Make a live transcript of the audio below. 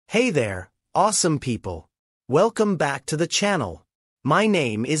Hey there, awesome people. Welcome back to the channel. My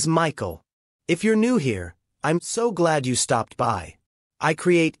name is Michael. If you're new here, I'm so glad you stopped by. I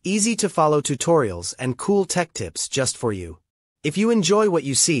create easy-to-follow tutorials and cool tech tips just for you. If you enjoy what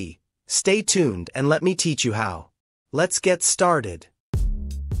you see, stay tuned and let me teach you how. Let's get started.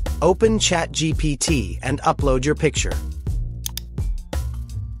 Open ChatGPT and upload your picture.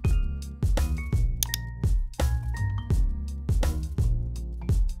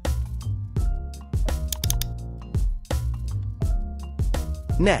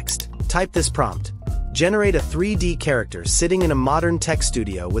 Next, type this prompt. Generate a 3D character sitting in a modern tech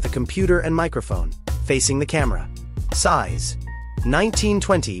studio with a computer and microphone, facing the camera. Size: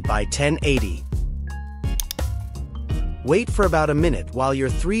 1920 by 1080. Wait for about a minute while your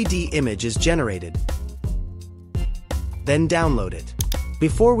 3D image is generated. Then download it.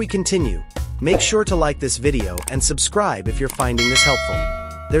 Before we continue, make sure to like this video and subscribe if you're finding this helpful.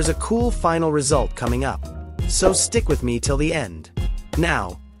 There's a cool final result coming up, so stick with me till the end.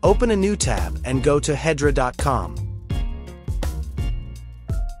 Now, open a new tab and go to HEDRA.com.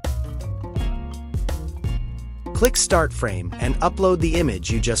 Click Start Frame and upload the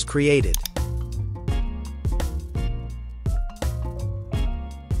image you just created.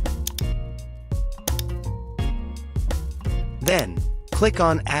 Then, click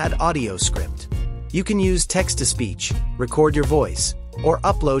on Add Audio Script. You can use text-to-speech, record your voice, or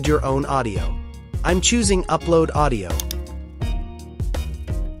upload your own audio. I'm choosing Upload Audio.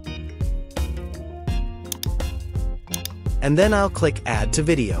 And then I'll click Add to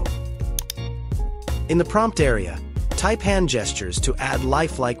Video. In the prompt area, type hand gestures to add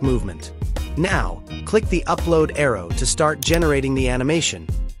lifelike movement. Now, click the Upload arrow to start generating the animation,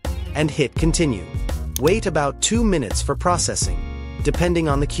 and hit Continue. Wait about 2 minutes for processing, depending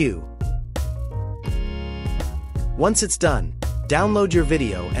on the queue. Once it's done, download your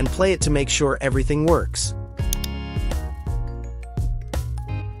video and play it to make sure everything works.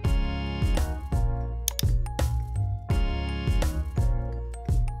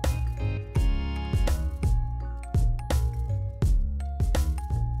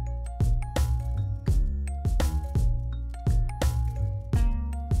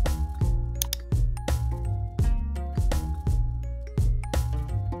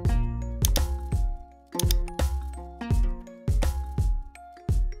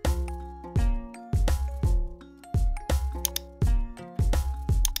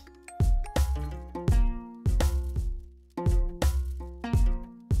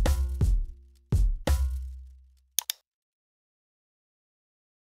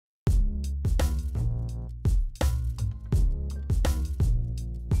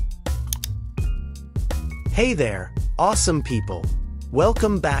 Hey there, awesome people.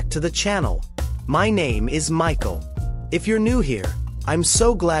 Welcome back to the channel. My name is Michael. If you're new here, I'm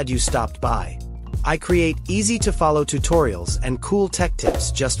so glad you stopped by. I create easy-to-follow tutorials and cool tech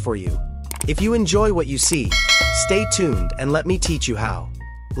tips just for you. If you enjoy what you see, stay tuned and let me teach you how.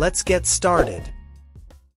 Let's get started.